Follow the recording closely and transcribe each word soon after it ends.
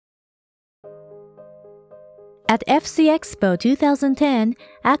At FC Expo 2010,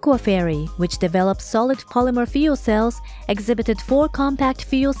 Aquafairy, which develops solid polymer fuel cells, exhibited 4 compact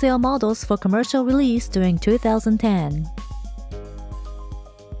fuel cell models for commercial release during 2010.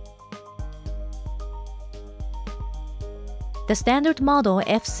 The standard model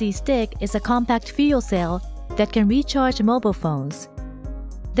FC-STICK is a compact fuel cell that can recharge mobile phones.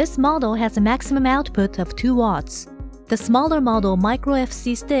 This model has a maximum output of 2 watts. The smaller model Micro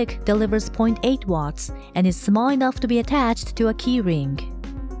FC-STICK delivers 0.8 watts and is small enough to be attached to a key ring.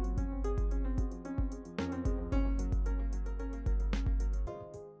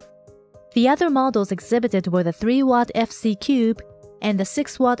 The other models exhibited were the 3-watt FC-Cube and the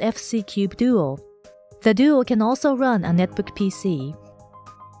 6-watt FC-Cube Duo. The Duo can also run a netbook PC.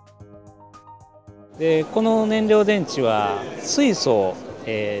 でこの燃料電池は水素を、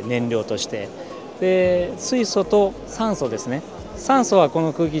燃料としてで水素と酸素ですね。酸素はこ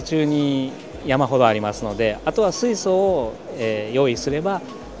の空気中に山ほどありますので、あとは水素を、用意すれば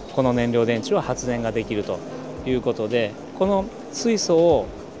この燃料電池は発電ができるということで、この水素を、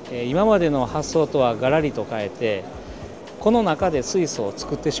今までの発想とはガラリと変えて、この中で水素を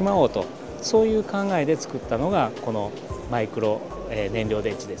作ってしまおうと、そういう考えで作ったのがこのマイクロ、燃料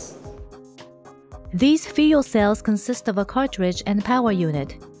電池です。These fuel cells consist of a cartridge and power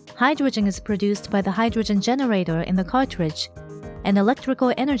unit. Hydrogen is produced by the hydrogen generator in the cartridge, and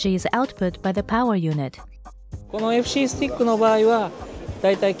electrical energy is output by the power unit. この FC スティックの場合は、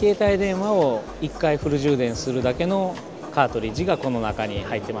だいたい携帯電話を1回フル充電するだけのカートリッジがこの中に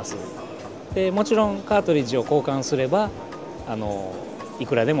入ってます。でもちろんカートリッジを交換すればい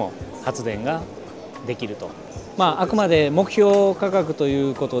くらでも発電ができると。あくまで目標価格と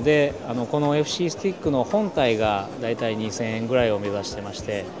いうことでこの FC スティックの本体がだいたい2000円ぐらいを目指してまし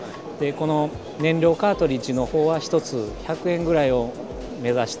て、でこの燃料カートリッジの方は1つ100円ぐらいを目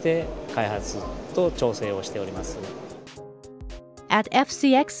指して開発と調整をしております。At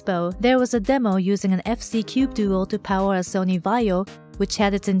FC Expo, there was a demo using an FC-Cube Duo to power a Sony Vaio, which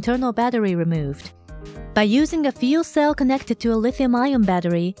had its internal battery removed. By using a fuel cell connected to a lithium-ion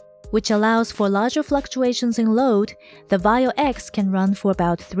battery, which allows for larger fluctuations in load, the Vaio X can run for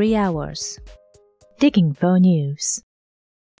about 3 hours. DigInfo News.